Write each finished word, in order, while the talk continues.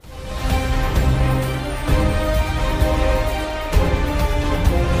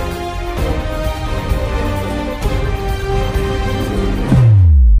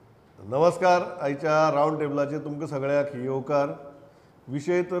नमस्कार. आयच्या रावंड टेबलाचेर तुमकां सगळ्यांक येवकार.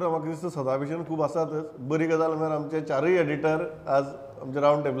 विशय तर म्हाका दिसता सदा भशेन खूब आसातच. बरी गजाल म्हळ्यार आमचे चारय एडिटर आज आमच्या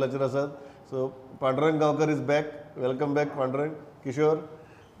रावंड टेबलाचेर आसात. So Pandurang Gaonkar is back. Welcome back Pandurang. Kishore,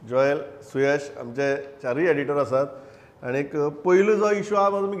 Joel, Suyash आमचे चारय एडिटर आसात. आनीक पयलो जो इशू आहा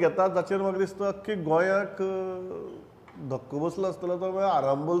तुमी घेतात जाचेर म्हाका दिसता अख्खे गोंयाक धक्को बसलो आसतलो तो म्हळ्यार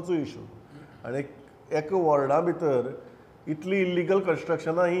आरांबोलचो इशू. आनीक एका वॉर्डा भितर इतली इल्लिगल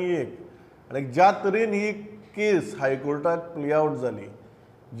कन्स्ट्रक्शनां ही एक. आनी ज्या तरेन ही केस हायकोर्टाक प्ले आवट जाली,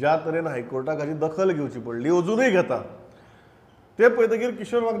 ज्या तरेन हायकोर्टाक हाची दखल घेवची पडली, अजुनूय घेता, ते पळयतकीर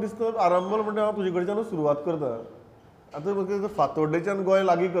किशोर म्हाका दिसता आरांबोल म्हणटा हांव तुजे कडच्यानूच सुरवात करता. आतां म्हाका दिसता फातोड्डेच्यान गोंय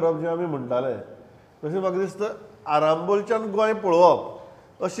लागीं करप जें आमी म्हणटाले तशें म्हाका दिसता आरांबोलच्यान गोंय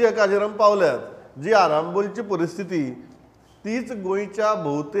पळोवप अशी एका हाजेर आमी पावल्यात. जी आरांबोलची परिस्थिती तीच गोंयच्या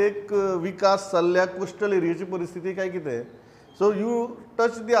भोवतेक विकास जाल्ल्या कोस्टल एरियेची परिस्थिती काय कितें? So you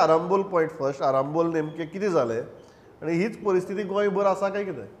touch the Arambol point first. Arambol नेमकें कितें जालें आनी हीच परिस्थिती गोंयभर आसा काय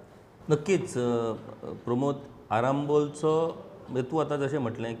कितें? नक्कीच प्रमोद, आरांबोलचो तूं आतां जशें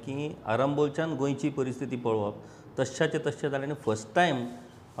म्हटलें की आरांबोलच्यान गोंयची परिस्थिती पळोवप तश्याचें तशें जालें. आनी फर्स्ट टायम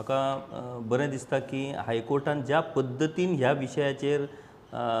म्हाका बरें दिसता की हायकोर्टान ज्या पद्दतीन ह्या विशयाचेर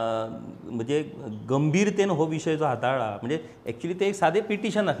म्हणजे गंभीरतेन हो विशय जो हाताळ्ळा, म्हणजे एक्चुली ते एक सादें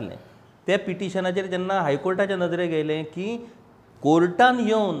पिटिशन आसलें. त्या पिटिशनाचेर जेन्ना हायकोर्टाच्या नदरेक येयलें की कोर्टान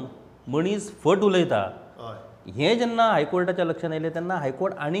येवन मनीस फट उलयता, हें जेन्ना हायकोर्टाच्या लक्षांत येयलें तेन्ना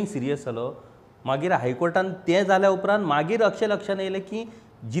हायकोर्ट आनीक सिरियस जालो. मागीर हायकोर्टान तें जाल्या उपरांत मागीर अशें लक्षांत येयलें की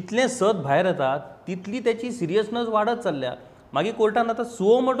जितलें सत भायर येता तितली तेची सिरियसनस वाडत चल्ल्या. मागीर कोर्टान आतां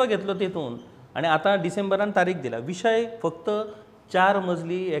सुओ मोटो घेतलो तेतून आनी आतां डिसेंबरान तारीख दिल्या. विशय फक्त 4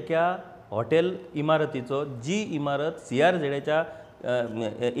 मजली एका हॉटेल इमारतीचो, जी इमारत CRZच्या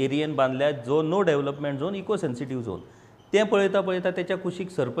एरियेन बांदल्या, जो no development zone, eco sensitive zone. तें पळयता पळयता तेच्या कुशीक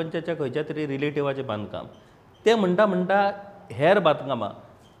सरपंचाच्या खंयच्या तरी रिलेटिवाचें बांदकाम. तें म्हणटा हेर बांदकामां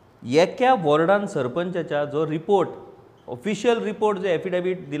एका वॉर्डान सरपंचाच्या जो रिपोर्ट, ऑफिशियल रिपोर्ट जो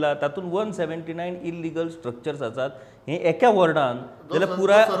एफिडेवीट दिला तातूंत 179 इल्लिगल स्ट्रक्चर्स आसात. हें एका वॉर्डान जाल्यार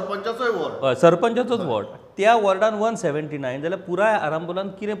पुराय सरपंचाचोच वॉर्ड, त्या वॉर्डान 179 जाल्यार पुराय आरांबोलान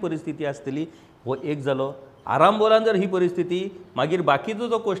कितें परिस्थिती आसतली हो एक जालो. आरांबोलान जर ही परिस्थिती, मागीर बाकीचो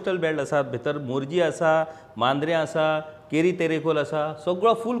जो कोस्टल बेल्ट आसा, भितर मोरजी आसा, मांद्रे आसा, केरी तेरेखोल आसा,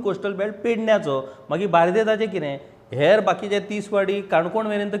 सगळो फूल कोस्टल बेल्ट पेडण्याचो. मागीर बार्देजाचें कितें, हेर बाकीचे 30 वाडी काणकोण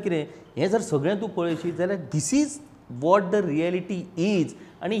मेरेन तर कितें, हें जर सगळें तूं पळयशीत जाल्यार this is what the reality is.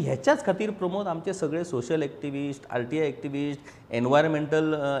 आनी हेच्याच खातीर प्रमोद आमचे सगळे social activist, RTI activist,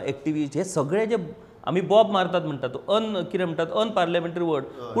 environmental activist, हे सगळे जे आमी बॉब मारतात म्हणटात, कितें म्हणटात अनपार्लियामेंटरी वर्ड,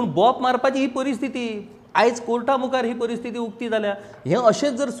 पूण बॉब मारपाची ही परिस्थिती आयज कोर्टा मुखार ही परिस्थिती उक्ती जाल्या. हें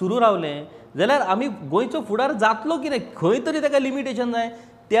अशेंच जर सुरू रावलें जाल्यार आमी गोंयचो फुडार जातलो कितें? खंय तरी ताका लिमिटेशन जाय.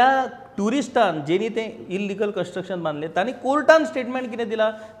 त्या ट्युरिस्टान जेणी तें इल्लिगल कन्स्ट्रक्शन बांदलें तांणी कोर्टान स्टेटमेंट कितें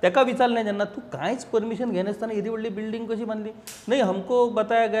दिलां, ताका विचारलें जेन्ना तूं कांयच परमिशन घेनासतना येदी व्हडली बिल्डींग कशी बांदली? नहीं, हमको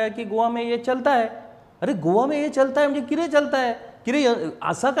बताया गया की गोवा में ये चलता है. अरे गोवा में ये चलता है म्हणजे कितें चलता है? कितें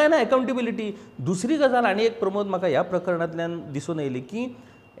आसा काय ना अकाउंटेबिलिटी? दुसरी गजाल आनी एक प्रमोद म्हाका ह्या प्रकरणांतल्यान दिसून येयली की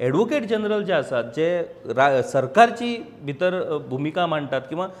एडवोकेट जनरल जे आसात, जे सरकारची भितर भुमिका मांडटात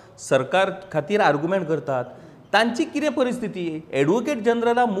किंवा सरकार खातीर आर्ग्युमेंट करतात, तांची कितें परिस्थिती? एडवोकेट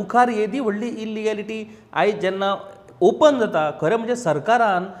जनरला मुखार येदी व्हडली इल्लिगॅलिटी आयज जेन्ना ओपन जाता, खरें म्हणजे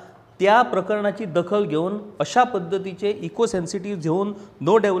सरकारान त्या प्रकरणाची दखल घेवन अशा पद्दतीचे eco sensitive zone,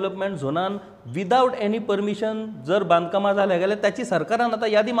 no development झोनान without any permission जर बांदकामां जाल्या जाल्यार ताची सरकारान आतां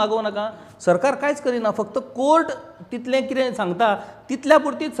यादी मागोवं नाका. सरकार कांयच करिना, फक्त कोर्ट तितलें कितें सांगता तितल्या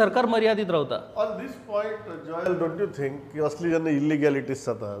पुरतीच सरकार मर्यादीत रावता. On this point Joel, don't you think की असली जेन्ना इल्लिगॅलिटीज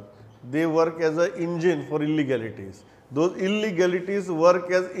जातात, they work as an engine for illegalities. Those illegalities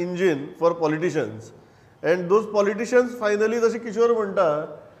work as engine for politicians, and those politicians finally, जशें किशोर म्हणटा,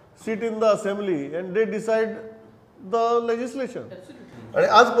 sit in the assembly and they decide the legislation. आणि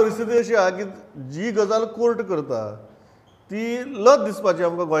आज परिस्थिती अशी आहा की जी गजाल कोर्ट करता ती लज दिसपाची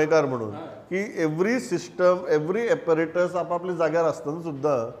आमकां गोंयकार म्हणून, की एवरी सिस्टम, एवरी एपरेटस आपापल्या जाग्यार आसतना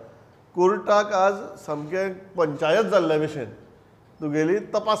सुद्दां कोर्टाक आज सामकें पंचायत जाल्ल्या भशेन तुगेली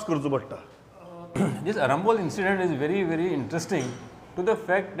तपास करचो पडटा. This Arambol incident is very, very interesting to the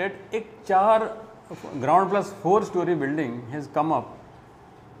fact that एक 4 ground plus 4 story building has come up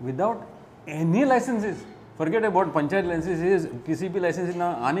without any licenses. Forget about panchayat licenses, TCP licenses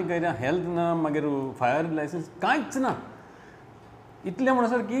ना, आनी काही ना, health ना, मागीर fire license, कांयच ना. इतले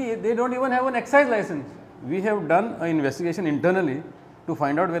म्हणसर की they don't even have an excise license. We have done an investigation internally to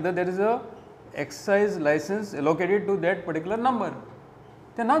find out whether there is a excise license allocated to that particular number.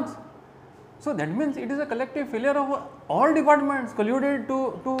 ते नाच. So that means it is a collective failure of all departments colluded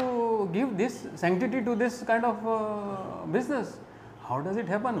to give this sanctity to this kind of business. How does it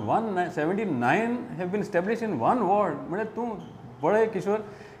happen? 179 have been established in one ward. म्हणजे तू बळे किशोर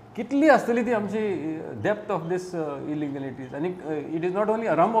कितली असतली ती आमची depth of दिस इलिगलिटीज. आणि it is not only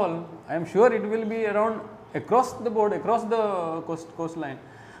Arambol, I am sure it will be around across the board, across the coast lion.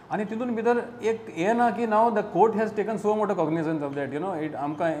 आणि तितून भितर एक हे ना की नाव the court has taken so motor cognisance of that. It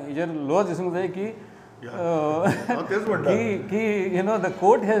आमकां हेजेर लॉज दिसूंक जाय की the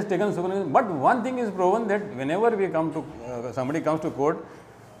court has taken so many. But one thing is proven, that whenever we come to somebody comes to court,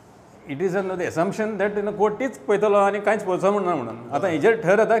 it is the assumption that court तीच पळयतलो आनी कांयच पळोवचो म्हणून. आतां हेजेर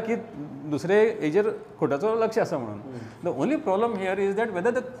ठर येता की दुसरे हेजेर कोर्टाचो लक्ष आसा म्हणून. The only problem here is that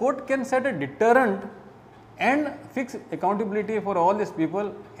whether the court can set a डिटरंट and fix accountability for all these people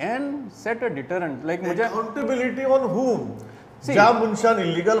and set a deterrent. Like accountability on whom? ज्या मनशान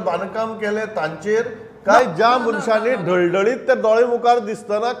इल्लीगल बांदकाम केले तांचेर काय, ज्या मनशांनी ढळढळीत ते दोळे मुखार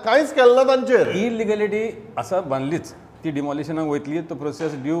दिसतना कांयच केलें ना तांचेर. इलिगलिटी आसा बांदलीच, ती डिमॉलिशनाक वयतली, तो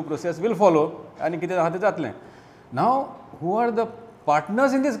process due process will follow आनी कितें आहा तें जातलें. नाव who are the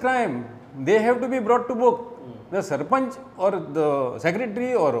partners in this crime, they have to be brought to book. The sarpanch or the secretary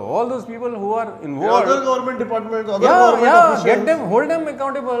or all those people who are involved, other government departments, other government officials, get them, hold them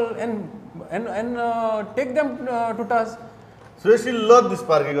accountable and take them to task. So अशी लज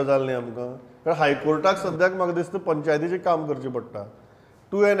दिसपारकी गजाल न्ही आमकां. कारण हायकोर्टाक सद्याक म्हाका दिसता पंचायतीचें काम करचें पडटा.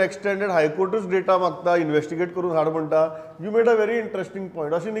 टू एन एक्सटेंडेड हायकोर्टूच डेटा मागता, इन्व्हेस्टिगेट करून हाड म्हणटा. You made a very interesting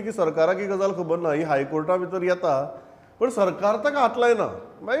point. अशें न्ही की सरकाराक ही गजाल खबर ना, ही हायकोर्टा भितर येता पण सरकार ताका हात लायना.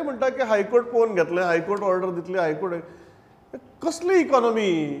 मागीर म्हणटा की हायकोर्ट पळोवन घेतलें, हायकोर्ट ऑर्डर दितली, हायकोर्ट. कसली इकॉनॉमी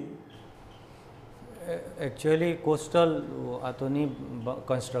एक्चुअली कोस्टल हातूंनी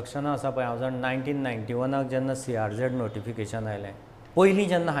कन्स्ट्रक्शनां आसा पळय. 1991 जेन्ना CRZ नोटिफिकेशन आयलें, पयलीं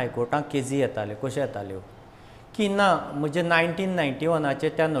जेन्ना हायकोर्टाक केजी येताल्यो कश्यो येताल्यो की ना म्हणजे 1991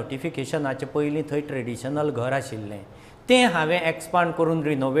 त्या नोटिफिकेशनाचे पयलीं थंय ट्रेडिशनल घर आशिल्लें तें हांवें एक्सपांड करून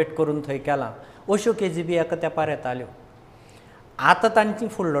रिनोवेट करून थंय केलां, अश्यो केजी बी एका तेंपार येताल्यो. आतां तांची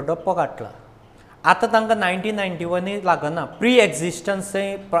फुडलो टप्पो काडला. आतां तांकां 1991 लागना, प्री एक्झिस्टन्स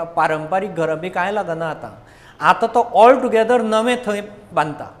पारंपारीक घरां बी कांय लागना. आतां तो ऑल टुगेदर नवें थंय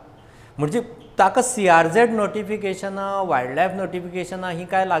बांदता. म्हणजे ताका CRZ नोटिफिकेशनां, वायल्ड लायफ नोटिफिकेशनां ही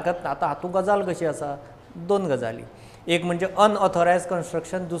काय लागत. आतां हातूंत गजाल कशी आसा, दोन गजाली. एक म्हणजे अनऑथोरायज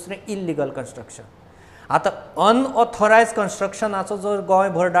कन्स्ट्रक्शन, दुसरें इल्लिगल कन्स्ट्रक्शन. आतां अनऑथोरायज कन्स्ट्रक्शनाचो जर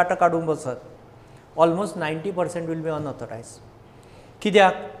गोंयभर डाटा काडूंक बसत, ऑलमोस्ट 90% वील बी अनऑथोरायज.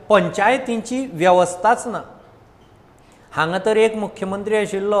 कित्याक पंचायतींची वेवस्थाच ना. हांगा तर एक मुख्यमंत्री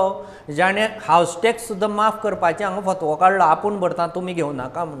आशिल्लो जाणें हावस टॅक्स सुद्दां माफ करपाचें हांगा फतवो काडलो, आपूण भरता तुमी घेवं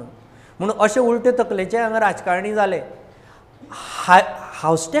नाका म्हणून. म्हणून अशे उलटे तकलेचे हांगा राजकारणी जाले.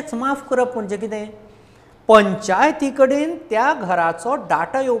 हावस टॅक्स माफ करप म्हणजे कितें? पंचायती कडेन त्या घराचो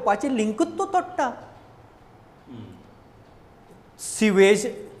डाटा येवपाची लिंकूच तो तोडटा. सिवेज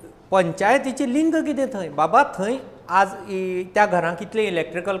पंचायतीची लिंक कितें थंय? बाबा थंय आज त्या घरांक कितलें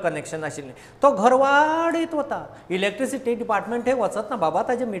इलेक्ट्रिकल कनेक्शन आशिल्लें, तो घर वाडयत वता. इलेक्ट्रिसिटी डिपार्टमेंट थंय वचत ना. बाबा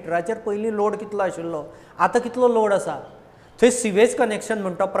ताच्या मिटराचेर पयलीं लोड कितलो आशिल्लो, आतां कितलो लोड आसा. थंय सिवेज कनेक्शन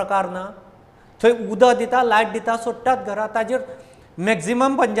म्हणटा प्रकार ना. थंय उदक दिता, लायट दिता, सोडटात घरां. ताजेर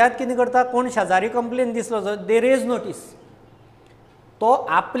मॅक्झिमम पंचायत कितें करता, कोण शेजारी कंप्लेन दिसलो जाल्यार दे रेज नोटीस. तो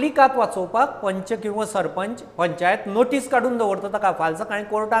आपली कात वाचोवपाक पंच किंवा सरपंच पंचायत नोटीस काडून दवरता ताका. फाल्यां सकाळीं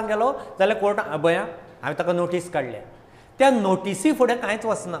कोर्टाक गेलो जाल्यार कोर्टाक भया हांवें ताका नोटीस काडल्या. त्या नोटिसी फुडें कांयच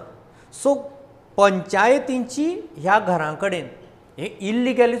वचना. सो पंचायतींची ह्या घरां कडेन हे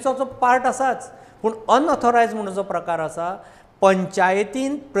इल्लिगॅलिचो जो पार्ट आसाच, पूण अनऑथोरायज म्हणून जो प्रकार आसा,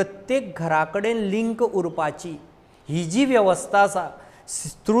 पंचायतीन प्रत्येक घरा कडेन लिंक उरपाची ही जी वेवस्था आसा,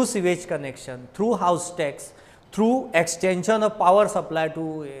 थ्रू सिवेज कनेक्शन, थ्रू हावस tax, through extension of power supply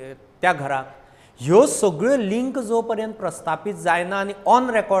to त्या घराक, ह्यो सगळ्यो लिंक जो पर्यंत प्रस्थापीत जायना आनी ऑन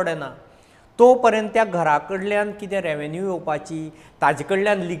रेकॉर्ड येना तो पर्यंत त्या घरा कडल्यान कितें रेवेन्यू येवपाची, ताजे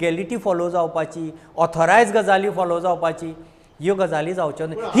कडल्यान लिगॅलिटी फॉलो जावपाची, ऑथोरायज गजाली फॉलो जावपाची, ह्यो गजाली जावच्यो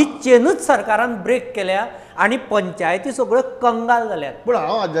न्ही. ही चेनूच सरकारान ब्रेक केल्या आनी पंचायती सगळ्यो कंगाल जाल्यात. पूण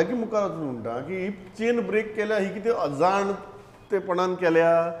हांव हाज्याकी मुखार वचून म्हणटा की ही चेन ब्रेक केल्या, ही कितें अजाणतेपणान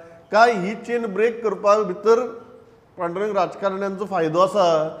केल्या काय ही चेन ब्रेक करपा भितर पांडुरंग राजकारण्यांचो फायदो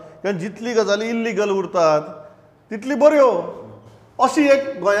आसा? कारण जितली गजाली इल्लिगल उरतात तितली बऱ्यो. अशी एक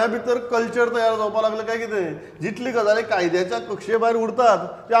गोंया भितर कल्चर तयार जावपाक लागले काय कितें? जितली गजाली कायद्याच्या कक्षे भायर उरतात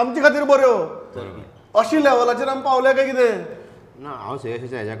ते आमचे खातीर बऱ्यो. अशी लेवलाचेर आमी पावल्या काय कितें? ना, हांव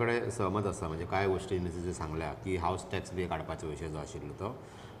श्रेयसाच्या हेच्या कडेन सहमत आसा. म्हणजे कांय गोश्टी जे सांगल्या की हावस टॅक्स बी काडपाचो विशय जो आशिल्लो तो,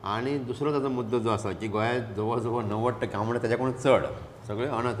 आणि दुसरो ताजो मुद्दो जो आसा की गोंयांत जवळ जवळ 90% हांव म्हणटा तेज्या चड सगळे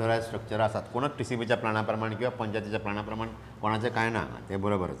अनऑथरायज स्ट्रक्चर आसात. कोणाक TCPच्या प्लाना प्रमाण किंवा पंचायतीच्या प्लाना प्रमाण कोणाचें कांय ना, ते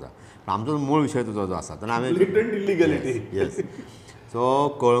बरोबर आसा. पण आमचो मूळ विशय तुजो जो आसा तेन्ना हांवें येस सो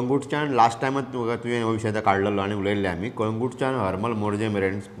कळंगूटच्यान लास्ट टायमात तुवें हो विशय काडलेलो आनी उलयल्ले आमी. कळंगूटच्यान हरमल मोरजे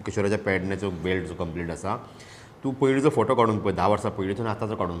मेरेन किशोराच्या पेडण्याचो बेल्ट जो कंप्लीट आसा. तूं पयलींचो फोटो काडून पळय 10 वर्सां पयलींचो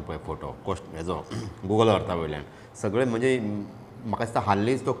आतांचो काडून पळय फोटो हेजो गुगल अर्था वयल्यान सगळे म्हणजे म्हाका दिसता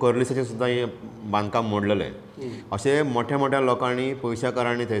हाल्लींच तो कर्लिसाचें सुद्दां बांदकाम मोडलेलें. अशें मोठ्या मोठ्या लोकांनी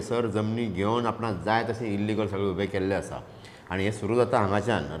पयशाकारांनी थंयसर जमनी घेवन आपणाक जाय तशें इल्लिगल सगळें उबें केल्लें आसा. आनी हें सुरू जाता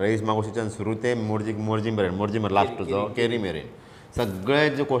हांगाच्यान रईस मागोशीच्यान सुरू ते मोरजी मेरेन लास्टचो केरी मेरेन सगळे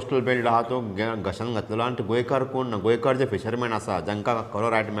जो कोस्टल बेल्ट आहा तो घशान घातलेलो. आनी गोंयकार कोण ना, गोंयकार जे फिशरमॅन आसा जांकां खरो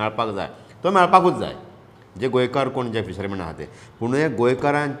रायट मेळपाक जाय तो मेळपाकूच जाय, जे गोंयकार कोण जे फिशरमॅन आहा ते. पूण हे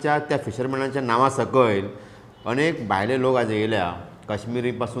गोंयकारांच्या त्या फिशरमॅनांच्या नांवा सकयल अनेक भायले लोक आज येयल्या.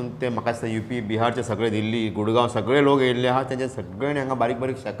 काश्मीरी पासून ते म्हाका दिसता UP बिहारचे सगळे दिल्ली गुडगांव सगळे लोक येयल्ले आहा. तेंचे सगळ्यांनी हांगा बारीक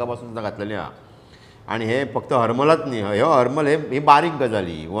बारीक शेकां पासून सुद्दां घातलेली आहा. आनी हे फक्त हरमलाच न्ही, हो हरमल ही बारीक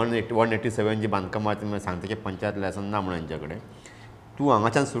गजाली 187 जी बांदकामां सांगता की पंचायत लायसन ना म्हणून हांचे कडेन. तूं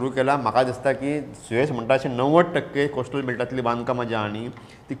हांगाच्यान सुरू केला. म्हाका दिसता की सुयेश म्हणटा अशें 90% कोस्टल बेल्टांतली बांदकामां जी आहा न्ही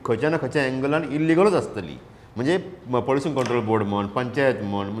ती खंयच्या ना खंयच्या एंगलान इल्लिगलूच आसतली. म्हणजे पॉल्युशन कंट्रोल बोर्ड म्हण, पंचायत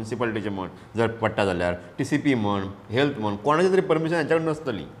म्हण, म्युनिसिपालिटीचे म्हण जर पडटा जाल्यार TCP म्हण, हेल्थ म्हण, कोणाची तरी परमिशन हांच्या कडेन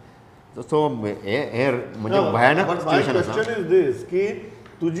नासतली. सो हे म्हणजे भयानक सिच्युएशन आसा की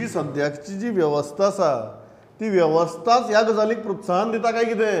तुजी सद्याची जी व्यवस्था आसा ती व्यवस्थाच ह्या गजालीक प्रोत्साहन दिता काय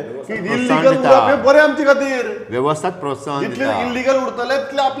कितें की इल्लिगल बरें आमचे खातीर वेवस्थाच प्रोत्साहन जितले इल्लिगल उरतले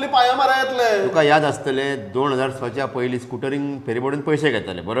तितले आपले पांया मारा येतले. तुका याद आसतलें 2006च्या पयलीं स्कुटरींग फेरीबोर्डीन पयशे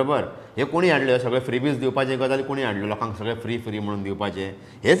घेताले बरोबर. हे कोणी हाडले सगळे फ्रीबीज दिवपाचे गजाली कोणी हाडल्यो लोकांक सगळे फ्री म्हणून दिवपाचे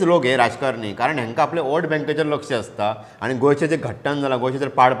हेच लोक हे राजकारणी. कारण हांकां आपले वोट बँकेचेर लक्ष आसता आनी गोंयचें जे घट्टान जाला गोंयचें जर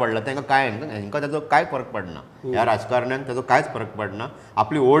पाड पडला तांकां काय हांकां ताजो कांय फरक पडना. ह्या राजकारण्यांक ताजो कांयच फरक पडना.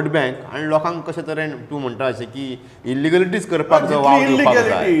 आपली वोट बँक आनी लोकांक कशे तरेन तूं म्हणटा अशें की इल्लिगलिटीज करपाक जो वाव दिवपाक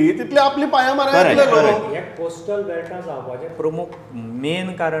जाय तितले आपली पांया मारा येतले. हे कोस्टल बेल्टां जावपाचें प्रमुख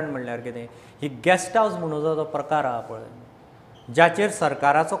मेन कारण म्हणल्यार कितें ही गेस्ट हावस म्हणून जो प्रकार आहा पळय जाचेर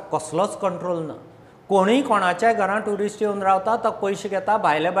सरकाराचो कसलोच कंट्रोल ना. कोणीय कोणाच्याय घरांत ट्युरिस्ट येवन रावता तो पयशे घेता,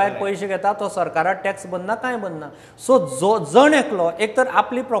 भायले भायर पयशे घेता, तो सरकाराक टॅक्स भरना कांय भरना. सो जण एकलो एक तर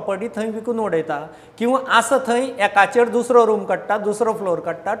आपली प्रॉपर्टी थंय विकून उडयता किंवा आसा थंय एकाचेर दुसरो रूम काडटा, दुसरो फ्लोर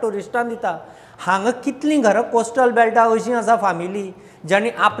काडटा, ट्युरिस्टांक दिता. हांगा कितलीं घरां कोस्टल बेल्टा अशीं आसा फामिली ज्यांनी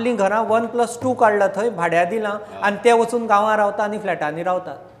आपलीं घरां 1+2 काडलां थंय भाड्या दिलां आनी ते वचून गांवां रावता आनी फ्लॅटांनी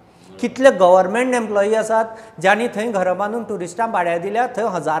रावतात. कितले गव्हर्मेंट एम्प्लॉई आसात ज्यांनी थंय घरां बांदून ट्युरिस्टांक भाड्या दिल्या, थंय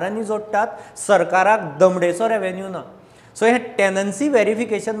हजारांनी जोडटात, सरकाराक दमडेचो रेवेन्यू ना. सो हे टेनन्सी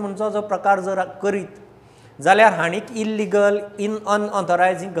व्हेरिफिकेशन म्हणचो जो प्रकार जर करीत जाल्यार हाणीक इल्लिगल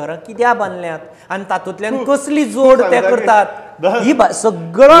अनऑथरायज घरां कित्याक बांदल्यात आनी तातूंतल्यान कसली जोड ते करतात ही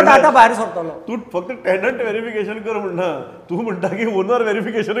सगळो डाटा भायर सरतलो. तूं फक्त टेनंट व्हेरिफिकेशन कर म्हणना, तूं म्हणटा की ओनर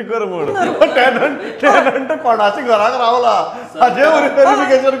व्हेरिफिकेशन कर म्हण. टेनंट कोणाच्या घराक रावला हाजें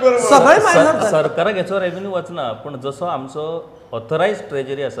व्हेरिफिकेशन कर. सगळें सरकाराक हेचो रेव्हेन्यू वचना. पूण जसो आमचो ऑथरायज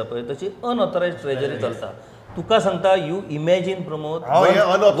ट्रेजरी आसा पळय तशी अनऑथरायज ट्रेजरी चलता. तुका सांगता यू इमॅजीन प्रमोद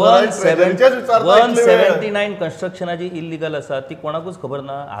 179 कन्स्ट्रक्शनाची इल्लिगल आसा ती कोणाकूच खबर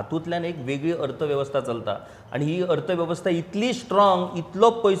ना. हातूंतल्यान एक वेगळी अर्थवेवस्था चलता आनी ही अर्थवेवस्था इतली स्ट्रॉंग, इतलो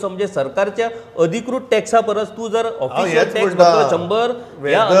पयसो म्हणजे सरकारच्या अधिकृत टॅक्सा परस तूं जर ऑफिशियल टॅक्स भरतो 100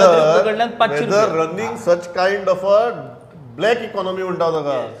 ह्या अनधिकृत कडल्यान 500 रुपया. Running such kind of a black economy म्हणटा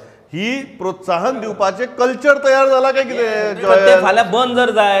ताका ही प्रोत्साहन दिवपाचे कल्चर तयार जाला काय कितें. फाल्यां बंद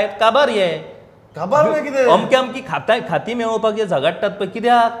जर जायत काबार हे खबर नाही कितें अमकी खाती मेळोवपाक जे झगडटात पळय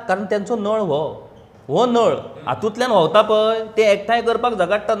कित्याक कारण त्यांचो नळ हो नळ हातूंतल्यान व्हांवता पळय ते एकठांय करपाक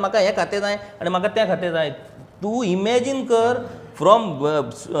झगडटात. म्हाका हें खातें जाय आनी म्हाका तें खातें जाय. तूं इमॅजीन कर फ्रॉम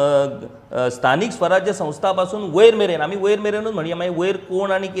स्थानीक स्वराज्य संस्था पासून वयर मेरेन, आमी वयर मेरेनूच म्हणया मागीर वयर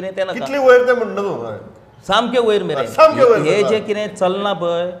कोण आनी कितें तें नाका, कितले वयर ते म्हणटा तूं सामकें वयर मेरेन हे जे कितें चलना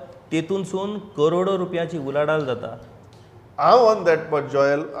पळय तेतूनसून करोडो रुपयाची उलाढाल जाता. हांव ऑन दॅट पॉयंट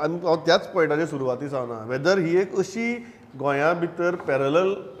जॉयल आनी हांव त्याच पॉयंटाचेर सुरवाती सावना वेदर ही एक अशी गोंया भितर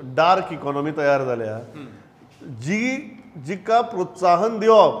पॅरलल डार्क इकॉनॉमी तयार जाल्या जिका प्रोत्साहन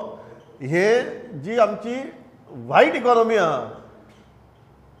दिवप हे जी आमची वायट इकॉनॉमी आहा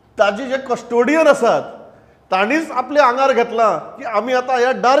ताजी जे कस्टोडियन आसात तांणीच आपल्या आंगार घेतला की आमी आतां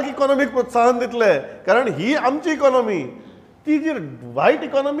ह्या डार्क इकॉनॉमीक प्रोत्साहन दितले कारण ही आमची इकॉनॉमी. ती जी वायट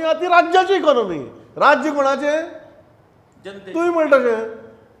इकॉनॉमी आहा ती राज्याची इकॉनॉमी. राज्य कोणाचें तूं म्हणटा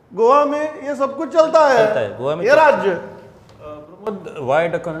गोवा में ये सब कुछ चलता है ये राज्य.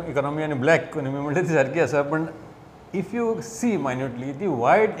 वायट इकॉनॉमी आनी ब्लॅक इकॉनॉमी म्हणजे ती सारकी आसा. पण इफ यू सी मायन्युटली ती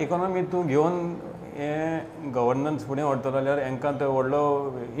वायट इकॉनॉमी तूं घेवन हें गव्हर्नन्स फुडें व्हरतलो जाल्यार हांकां तो व्हडलो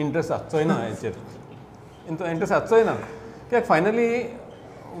इंट्रस्ट आसचोय ना हेचेर इंट्रस्ट आसचोय ना कित्याक finally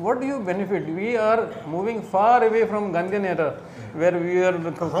what do you benefit? We are moving far away from Gandhian era where we are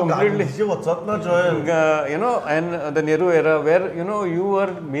completely and the Nehru era where you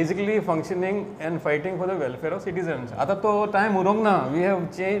were basically functioning and fighting for the welfare of citizens. Ata to time urong na, we have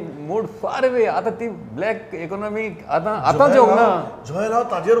changed, moved far away. Ata ती black economy ata jog na जयराव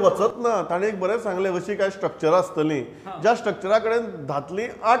ताजेर वचत ना. ताणें एक बरें सांगलें अशी काय स्ट्रक्चर आसतली ज्या स्ट्रक्चरा कडेन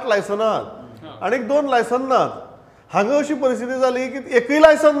धातली 8 लायसनां आहात आनीक 2 लायसन नात. हांगा अशी परिस्थिती जाली की एकूय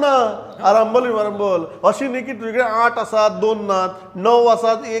लायसन ना आरांबोल विमारांबोल अशी न्ही की तुजे कडेन 8 आसात 2 नात 9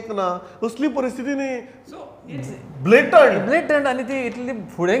 आसात 1 ना असली परिस्थिती न्ही ब्लेटंट आनी ती इतली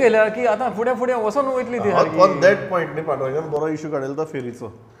फुडें गेल्या की आतां फुडें फुडें वचोन वयतली ती ऑन दॅट पॉयंट न्ही पांडुरंगान बरो इश्यू काडिल्लो तो फेरीचो.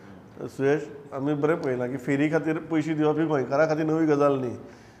 सुयश आमी बरें पळयलां की फेरी खातीर पयशे दिवप ही गोंयकारा खातीर नवी गजाल न्ही.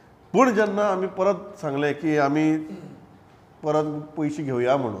 पूण जेन्ना आमी परत सांगलें की आमी परत पयशे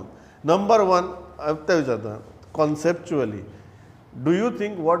घेवया म्हणून नंबर 1 ते विचारता conceptually do you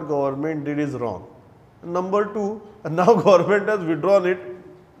think what government did is wrong? Number 2, now government has withdrawn it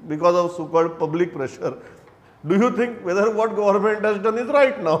because of so called public pressure. Do you think whether what government has done is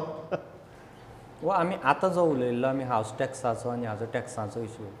right now? वा आमी आतां जो उलयल्लो आमी हावस टॅक्साचो आनी हाजो टॅक्साचो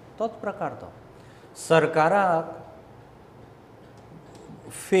issue तोच प्रकार तो. सरकाराक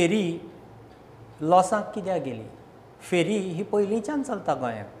फेरी लॉसाक कित्याक गेली? फेरी ही पयलींच्यान चलता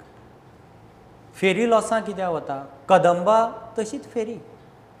गोंयांत. फेरी लॉसां कित्याक वता? कदंबा तशीच फेरी.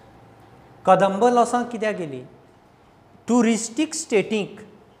 कदंबा लॉसां कित्याक गेली? ट्युरिस्टीक स्टेटीक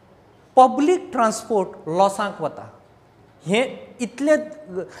पब्लीक ट्रान्सपोर्ट लॉसांक वता. हें इतलें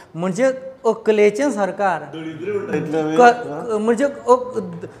म्हणजे अकलेचें सरकार म्हणजे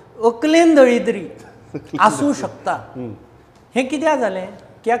अकलेन दळिद्री आसूं शकता. हें कित्याक जालें?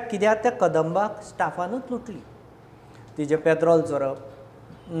 कित्याक त्या कदंबाक स्टाफानूच लुटली. तिजें पेट्रोल चोरप,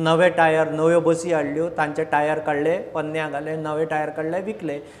 नवे टायर नव्यो बसी हाडल्यो तांचे टायर काडले पन्न्या घाले नवे टायर काडले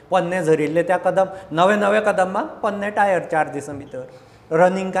विकले. पन्ने झरिल्ले त्या नवे कदंबाक पन्ने टायर 4 दिसां भितर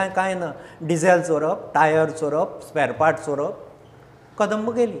रनिंग कांय ना. डिझेल चोरप, टायर चोरप, स्पेर पार्ट चोरप.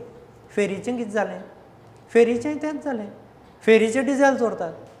 कदंब गेली. फेरीचें कितें जालें? फेरीचें तेंच जालें. फेरीचें डिझेल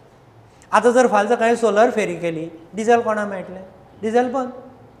चोरतात. आतां जर फाल्यां सकाळीं सोलर फेरी केली डिझेल कोणाक मेळटलें? डिझेल बंद.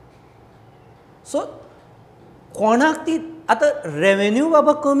 सो कोणाक ती आतां रेवेन्यू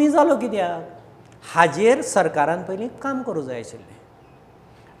बाबा कमी जालो कित्याक? हाजेर सरकारान पयलीं काम करूं जाय आशिल्लें.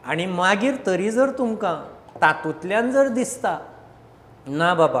 आनी मागीर तरी जर तुमकां तातूंतल्यान जर दिसता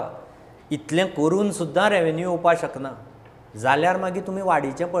ना बाबा इतलें करून सुद्दां रेवेन्यू येवपाक शकना जाल्यार मागीर तुमी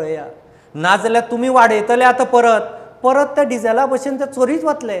वाडीचें पळया. नाजाल्यार तुमी वाडयतले आतां परत त्या डिझेला भशेन ते चोरीत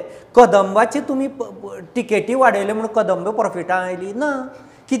वतले. कदंबाची तुमी टिकेटी वाडयले म्हणून कदंब प्रॉफिटां आयली ना.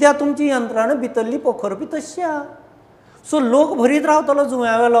 कित्याक तुमची यंत्रणा भितरली पोखरपी तशी आहा. सो लोक भरीत रावतलो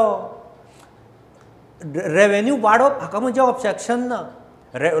जुंव्यावेलो. रेवेन्यू वाडप हाका म्हणजे ऑब्जेक्शन ना.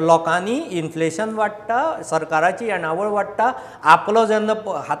 लोकांनी इन्फ्लेशन वाडटा, सरकाराची येणावळ वाडटा, आपलो जेन्ना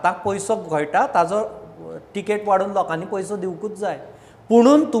हाताक पयसो घोयटा ताजो टिकेट वाडून लोकांनी पयसो दिवकूच जाय.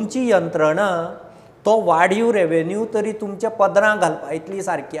 पुणून तुमची यंत्रणा तो वाडीव रेवेन्यू तरी तुमच्या पदरां घालपा इतली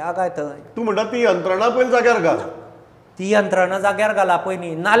सारकी आहा काय थंय? तूं म्हणटा ती यंत्रणा पयलीं जाग्यार घाल. ती यंत्रणा जाग्यार घाला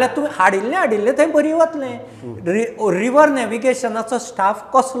पयलीं. नाल्यार तुमी हाडिल्लें थंय बरी वतलें. रिवर नॅविगेशनाचो स्टाफ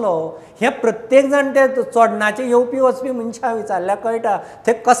कसलो हें प्रत्येक जाण ते चोडणाचे येवपी वचपी मनशां विचारल्यार कळटा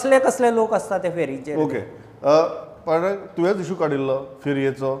थंय कसले कसले लोक आसता ते फेरीचेर. ओके पण तुवेंच इशू काडिल्लो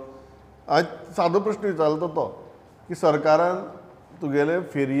फेरयेचो. आज सादो प्रश्न विचारलो तो की सरकारान तुगेले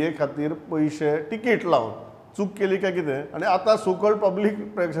फेरये खातीर पयशे टिकेट लावन चूक केली काय कितें आनी आतां सोकॉल्ड पब्लीक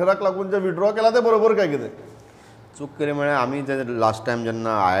प्रेशराक लागून जे विड्रॉ केला ते बरोबर काय कितें? चूक केली म्हळ्यार आमी जे लास्ट टायम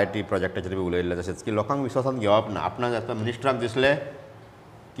जेन्ना IIT प्रोजेक्टाचेर बी उलयल्ले तशेंच की लोकांक विश्वासान घेवप ना. आपणाक आतां मिनिस्टराक दिसलें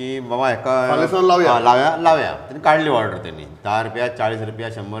की बाबा हेका लावया तेणी काडली ऑर्डर. तेणी 10 रुपया 40 रुपया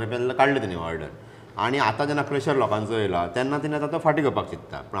 100 रुपया काडली तेणी ऑर्डर. आनी आतां जेन्ना प्रेशर लोकांचो येयला तेन्ना तेणी आतां तो फाटी घेवपाक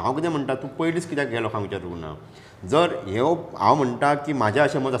चित्ता. पूण हांव कितें म्हणटा तूं पयलींच कित्याक हे लोकांक विचारूंक ना? जर हांव म्हणटा की म्हाजें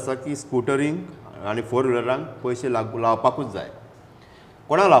अशें मत आसा की स्कुटरींग आनी 4 व्हिलरांक पयशे लावपाकूच जाय.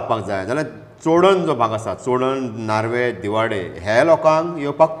 कोणाक लावपाक जाय जाल्यार चोडण जो भाग आसा चोडण नार्वे दिवाडे हे लोकांक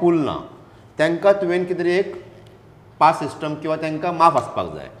येवपाक पूल ना. तांकां तुवें कितें तरी एक पास सिस्टम किंवा तांकां माफ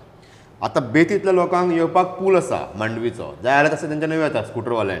आसपाक जाय. आतां बेतींतल्या लोकांक येवपाक पूल आसा मांडवीचो जाय जाल्यार तशें तेंच्यानी येता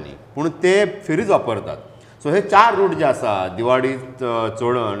स्कुटरवाल्यांनी पूण ते फेरीच वापरतात. सो हे 4 रूट जे आसा Divar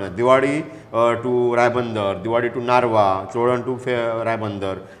चोळण, Divar to Ribandar, Divar to नारवा, चोळण to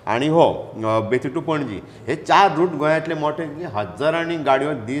Ribandar आनी हो बेती टू पणजी, हे 4 रूट गोंयांतले मोठे हजारांनी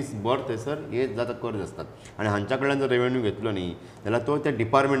गाडयो दीसभर थंयसर येत जाता करत आसतात. आनी हांच्या कडल्यान जर रेवेन्यू घेतलो न्ही जाल्यार तो त्या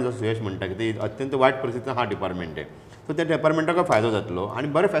डिपार्टमेंट जो सुयश म्हणटा की ते अत्यंत वायट परिस्थितींत हा डिपार्टमेंट आहे, सो त्या डिपार्टमेंटाक फायदो जातलो आनी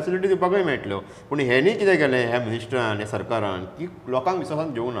बरे फॅसिलिटी दिवपाकूय मेळटल्यो. पूण हेणी कितें केलें ह्या मिनिस्टरान ह्या सरकारान की लोकांक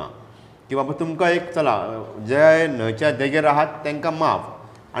विश्वासान घेवना की बाबा तुमकां एक चला जे न्हंयच्या देगेर आहात तांकां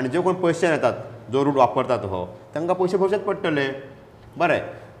माफ आनी जे कोण पयशे येतात जो रूट वापरतात हो तांकां पयशे भरचेच पडटले. बरें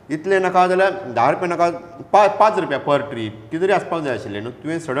इतले नाका जाल्यार 10 रुपया नाका 5 रुपया पर ट्रीप कितें तरी आसपाक जाय आशिल्लें न्हू.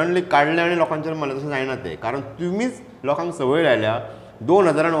 तुवें सडनली काडलें आनी लोकांचेर मारलें तशें जायना तें, कारण तुमीच लोकांक संवय लायल्या.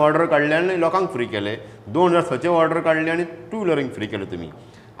 2000 ऑर्डर काडले आनी लोकांक फ्री केले, 2006 ऑर्डर काडली आनी 2 व्हिलरींक फ्री केले तुमी.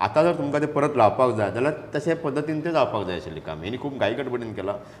 आतां जर तुमकां ते परत लावपाक जाय जाल्यार तशे पद्दतीन तें जावपाक जाय आशिल्लें काम. हेणी खूब घाई गडबडीन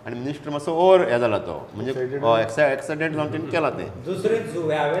केला आनी मिनिस्टर मातसो ओवर हें जाला तो, म्हणजे एक्सायटेड जावन तेणी केला तें. दुसरे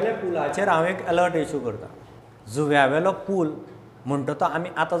जुव्यावेल्या पुलाचेर हांव एक अलर्ट इशू करता. जुव्यावेलो पूल म्हणटा तो आमी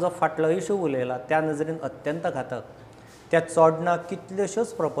आतां जो फाटलो इशू उलयला त्या नजरेन अत्यंत घातक. त्या चोडणाक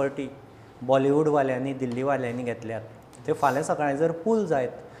कितल्योश्योच प्रॉपर्टी बॉलिवूडवाल्यांनी दिल्लीवाल्यांनी घेतल्यात. ते फाल्यां सकाळीं जर पूल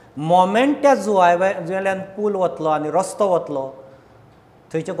जायत मोमेंट त्या जुव्यावेल्यान पूल वतलो आनी रस्तो वतलो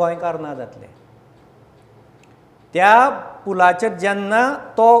थंयचे गोंयकार ना जातले. त्या पुलाचेर जेन्ना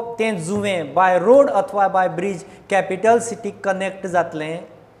तें जुवें बाय रोड अथवा बाय ब्रिज कॅपिटल सिटीक कनेक्ट जातलें,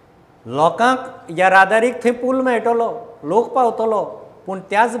 लोकांक येरादारीक थंय पूल मेळटलो, लोक पावतलो, पूण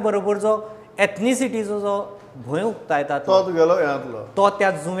त्याच बरोबर जो एथनिसिटीचो जो भंय उक्तायता तो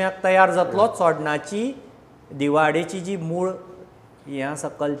त्या जुव्याक तयार जातलो. चोडणाची दिवाडेची जी मूळ हें आसा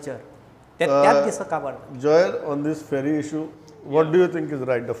कल्चर त्याच दिसा काबार. Joel, on this ferry issue, what do you think is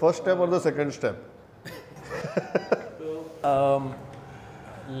right, the first step or the second step?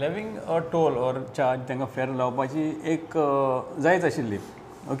 Levying a toll or charge तांकां फेर लावपाची एक जायच आशिल्ली.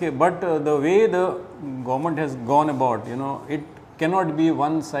 Okay, but the way the government has gone about it cannot be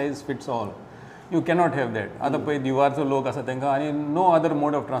one size fits all. You cannot have that. आतां पळय दिवारचो लोक आसा तांकां आनी no other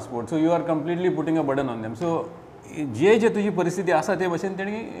mode of transport, so you are completely putting a burden on them. So जे तुजी परिस्थिती आसा ते भशेन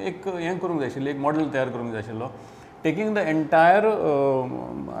तेणी एक हें करूंक जाय आशिल्लें, एक मॉडेल तयार करूंक जाय आशिल्लो. Taking the entire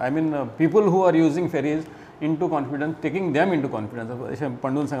people who are using ferries into confidence, taking them into confidence. अशें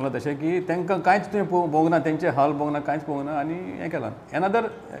पंडून सांगलां तशें की तांकां कांयच तुवें पळोवंक ना, तेंचे हाल पळोवंक ना, कांयच पळोवंक ना आनी हें केलां. Another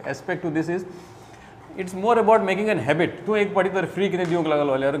aspect to this is it's more about making an habit. तूं एक पाटी तर फ्री कितें दिवंक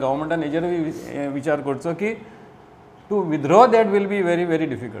लागलो जाल्यार गव्हर्मेंटान हेजेरूय विचार करचो की to withdraw that will be very very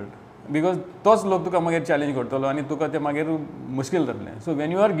difficult, because तोच लोक तुका मागीर चॅलेंज करतलो आनी तुका तें मागीर मुश्कील जातलें. So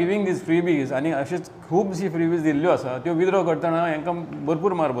when you are giving these freebies आनी अशेंच खुबशी फ्रीबीज दिल्ल्यो आसा त्यो विथड्रॉ करतना हांकां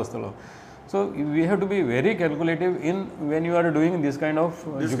भरपूर मार बसतलो. So we have to be very calculative in when you are doing this kind of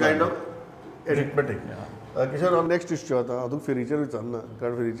arithmetic. Kishore, next issue आता हातूंत फेरीचेर विचारना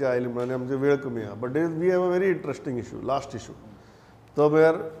कारण फेरीचे आयले म्हणून आमचे वेळ कमी आहा, but we have a very interesting issue, last issue. तो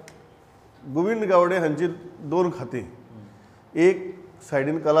म्हळ्यार गोविंद गावडे हांची 2 खातीं. एक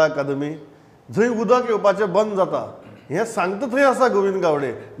सायडीन कला अकादमी, जंय उदक येवपाचें बंद जाता हें सांगता थंय आसा गोविंद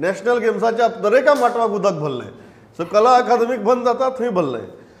गावडे. नॅशनल गेम्साच्या दरेका माटवाक उदक भरलें, सो कला अकादमीक बंद जाता थंय भरलें.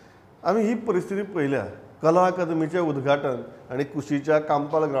 आमी ही परिस्थिती पळयल्या. कला अकादमीचें उद्घाटन आनी कुशीच्या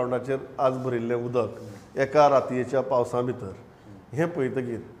कांपाल ग्रावंडाचेर आज भरिल्लें उदक एका रातयेच्या पावसा भितर हें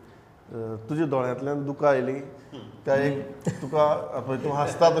पळयतकीर तुज्या दोळ्यांतल्यान दुकां आयलीं काय एक तुका तूं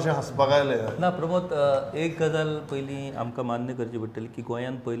हांसता तशें हांसपाक आयलें ना प्रमोद, एक गजाल पयलीं आमकां मान्य करची पडटली की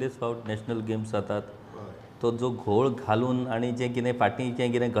गोंयांत पयलेच फावट नॅशनल गेम्स जातात. तो जो घोळ घालून आनी जें कितें फाटीं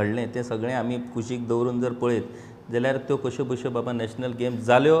जें कितें घडलें तें सगळें आमी कुशीक दवरून जर पळयत जाल्यार त्यो कश्यो बश्यो बाबा नॅशनल गेम्स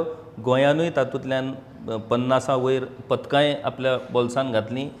जाल्यो. गोंयानूय तातूंतल्यान 50 वयर पदकांय आपल्या बोल्सान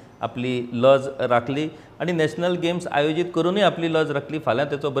घातलीं, आपली लज राखली आनी नॅशनल गेम्स आयोजीत करूनय आपली लज राखली. फाल्यां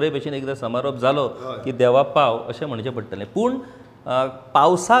तेचो बरे भशेन एकदां समारोप जालो की देवा पाव अशें म्हणचें पडटलें. पूण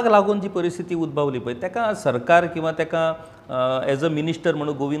पावसाक लागून जी परिस्थिती उद्भवली पळय ताका सरकार किंवा ताका एज अ मिनिस्टर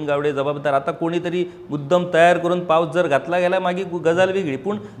म्हणून गोविंद गावडे जबाबदार. आतां कोणी तरी मुद्दम तयार करून पावस जर घातला गेल्यार मागीर गजाल वेगळी,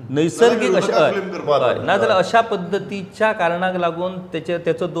 पूण नैसर्गीक अशें नाजाल्यार अशा पद्दतीच्या कारणाक लागून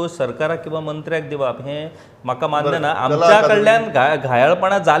तेचो दोश सरकाराक किंवा मंत्र्याक दिवप हें म्हाका मान्य ना. आमच्या कडल्यान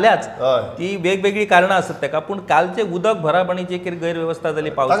घायाळपणां जाल्याच, ती वेगवेगळी कारणां आसत ताका, पूण कालचे उदक भरापणीची कितें गैरवेवस्था जाली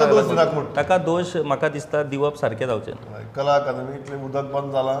पावसाक ताका दोश म्हाका दिसता दिवप सारकें जावचें ना. कला अकादमींतलें उदक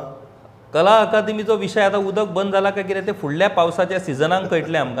बंद जालां. कला अकादमीचो विशय आतां उदक बंद जाला काय कितें तें फुडल्या पावसाच्या सिजनाक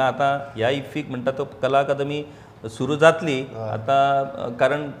कळटलें आमकां. आतां ह्या इफ्फीक म्हणटा तो कला अकादमी सुरू जातली आतां,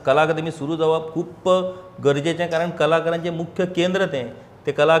 कारण कला अकादमी सुरू जावप खूब गरजेचें, कारण कलाकारांचें मुख्य केंद्र तें.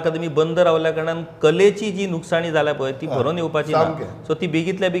 ते कला अकादमी बंद रावल्या कारणान कलेची जी नुकसाणी जाल्या पळय ती भरून येवपाची ना. सो ती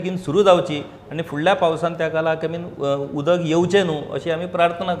बेगींतल्या बेगीन सुरू जावची आनी फुडल्या पावसान त्या कला अकादमीन उदक येवचें न्हू अशी आमी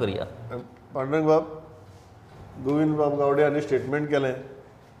प्रार्थना करया. पांडुरंग बाब, गोविंद बाब गावडे हांणी स्टेटमेंट केलें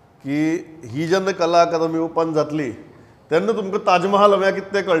की ही जेन्ना कला अकादमी ओपन जातली तेन्ना तुमकां ताजमहाल हांवें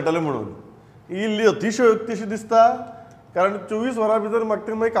कितें कळटलें म्हणून. ही इल्ली अतिशयोक्ती अशी दिसता कारण 24 वरां भितर म्हाका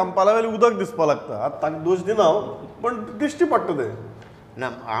ते मागीर कांपाला वयलें उदक दिसपाक लागता. आतां ताका दोश दिना हांव, पण दिश्टी पडटा तें. ना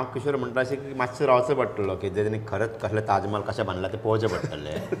हांव किशोर म्हणटा अशें की मातसो रावचो पडटलो की जेणे खरंच कसले ताजमहल कशें बांदला ते पळोवचें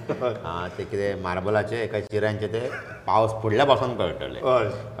पडटलें. ते कितें मार्बलाचे एका चिऱ्यांचे ते पावस फुडल्या पावसान कळटले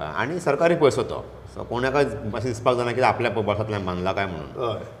आनी सरकारी पयसो तो. सो कोणाकय अशें दिसपाक जायना की आपल्या बॉसांतल्यान बांदला काय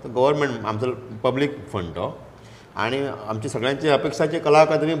म्हणून. तो गव्हर्मेंट आमचो पब्लीक फंड तो आनी आमची सगळ्यांची अपेक्षाची कला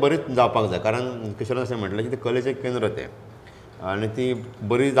अकादमी बरीच जावपाक जाय कारण किशोरान अशें म्हटलें की ते कलेचें केंद्र तें आनी ती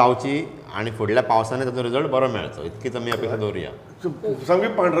बरी जावची आनी फुडल्या पावसांनी ताचो रिजल्ट बरो मेळचो इतकीच आमी अपेक्षा दवरुया. सामकी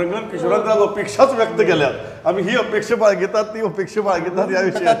पांडुरंगान किशोरान आज अपेक्षाच व्यक्त केल्यात. आमी ही अपेक्षा बाळगितात ती अपेक्षा बाळगितात ह्या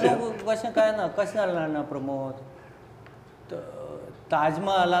विशयाचेर. कशें काय ना कशें जालें ना प्रमोद,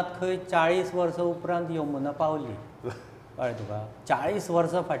 ताजमहलात खंय 40 वर्सां उपरांत यमुना पावली कळ्ळें तुका. 40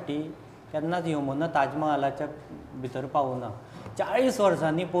 वर्सां फाटीं केन्नाच यमुना ताजमहलाच्या भितर पावूना. 40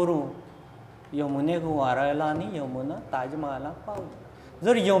 वर्सांनी पोरूं यमुनेक हुंवार आयलो आनी यमुना ताजमहलाक पावली.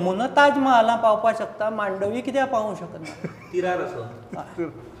 जर यमुना ताजमहलाक पावपाक शकता मांडवी कित्याक पावूंक शकना? तिरार असो.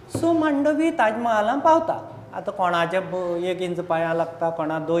 सो मांडवी ताजमहलाक पावता. आतां कोणाचे 1 इंच पांयां लागता,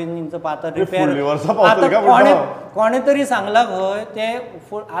 कोणा 2 इंच पातळ रिपेर. आतां कोणे तरी सांगला खंय ते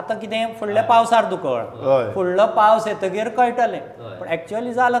आतां कितें फुडल्या पावसार दुकळ, फुडलो पावस येतगीर कळटलें. पूण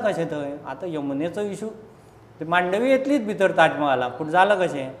एक्चुअली जालां कशें थंय. आतां यमुनेचो इशू मांडवी येतलीच भितर ताजमहलाक, पूण जालां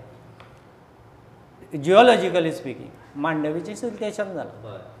कशें जिओलॉजिकली स्पिकींग मांडवीचें सिल्टेशन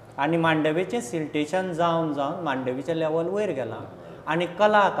जालां आनी मांडवीचें सिल्टेशन जावन जावन मांडवीचें लेवल वयर गेलां आनी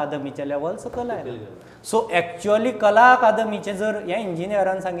कला अकादमीचें लेवल सकयल आयलां. सो एक्चुअली कला अकादमीचें जर ह्या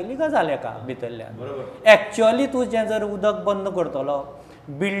इंजिनियरान सांगिल्ली गजाल एका भितरल्यान एक्चुअली तूं जें जर उदक बंद करतलो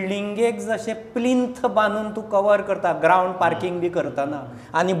बिल्डिंगेक जशें प्लिंथ बांदून तूं कवर करता ग्रावंड पार्किंग बी करतना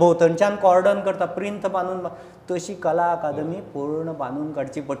आनी भोंवतणच्यान कॉर्डन करता प्लिंथ बांदून, तशी कला अकादमी पूर्ण बांदून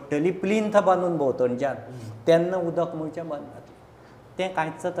काडची पडटली प्लिंथ बांदून भोंवतणच्यान. तेन्ना उदक मुळचें बंद जातलें. तें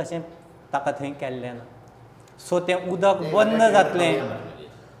कांयच तशें ताका थंय केल्लें ना. सो तें उदक बंद जातलें.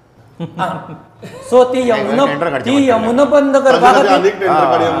 सो ती यमुना बंद करपा खातीर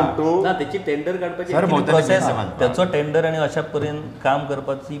ना त्याची टेंडर काडपाची प्रोसेस त्याचो टेंडर आनी अशा परेन काम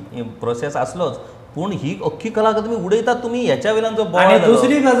करपाची प्रोसेस आसलोच. पूण ही अख्खी कला अकादमी उडयतात तुमी ह्याच्या वयल्यान जो आनी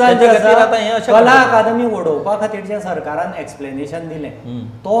दुसरी गजाल कला अकादमी उडोवपा खातीर जें सरकारान एक्सप्लेनेशन दिलें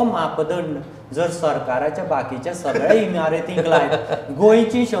तो मापदंड जर सरकाराच्या बाकीच्या सगळ्या इमारतींक लायत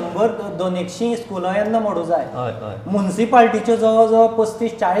गोंयची 100-200 स्कुलां येन्ना मोडू जाय. म्युनिसिपाल्टीच्यो जवळ जवळ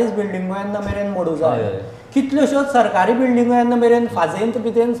 35-40 बिल्डिंगो येन्ना मेरेन मोडू जाय. कितल्योश्योच सरकारी बिल्डिंगो येन्ना मेरेन फाजेंत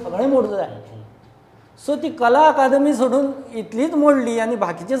बितेन सगळें मोडू जाय. सो ती कला अकादमी सोडून इतलीच मोडली आनी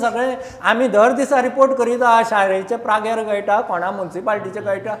बाकीचे सगळे आमी दर दिसा रिपोर्ट करीत आहा शाळेचे प्राग्यार गळटा, कोणा म्युनिसिपाल्टीचे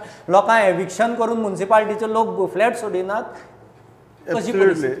गळटा, लोकांक एविक्शन करून म्युनिसिपाल्टीचे लोक फ्लॅट सोडिनात.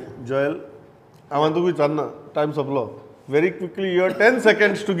 जॉयल हांवें तुका विचारना टायम सोंपलो. Very quickly, you have 10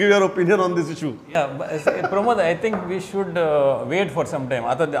 seconds to give your opinion on this issue. Yeah, Pramod, I think we should wait for some time.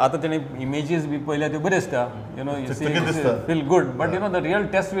 आता तेणे images बी पळयल्या त्यो बरे दिसता. You know, you see, feel good. But you know, the real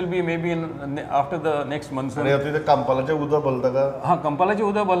test will be maybe after the next monsoon. आणि आता ते कांपालाचे उदक भरता का? हां, कंपालाचे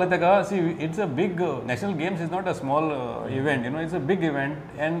उदक भरलें ताका. See, it's a big national games is not a small event. You know, it's a big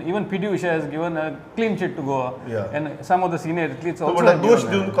event, and even PD Usha has given a clean sheet to Goa. Yeah. And some of the senior athletes also. But दोष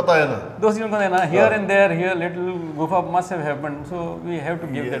देऊन कथा येना. दोष देऊन कथा येना. Here and there, here little goof up must have happened. So we have to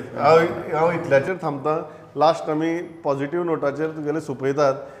give that. हांव इतल्याचेर थांबता. लास्ट आमी पॉझिटिव्ह नोटाचेर तुगेले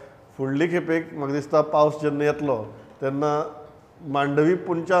सोंपयतात. फुडली खेपेक म्हाका दिसता पावस जेन्ना येतलो तेन्ना मांडवी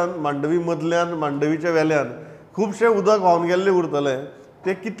पुंच्यान मांडवी मदल्यान मांडवीच्या वेल्यान खुबशें उदक व्हांवन गेल्लें उरतलें.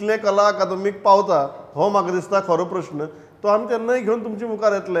 तें कितलें कला अकादमीक पावता हो म्हाका दिसता खरो प्रश्न. तो आमी तेन्नाय घेवन तुमचे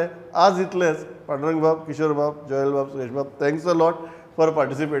मुखार येतले. आज इतलेंच. पांडुरंग बाब, किशोर बाब, जॉयल बाब, सुरेश बाब, thanks a lot for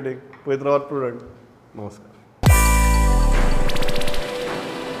participating. पळयत रावात प्रुडंट. नमस्कार.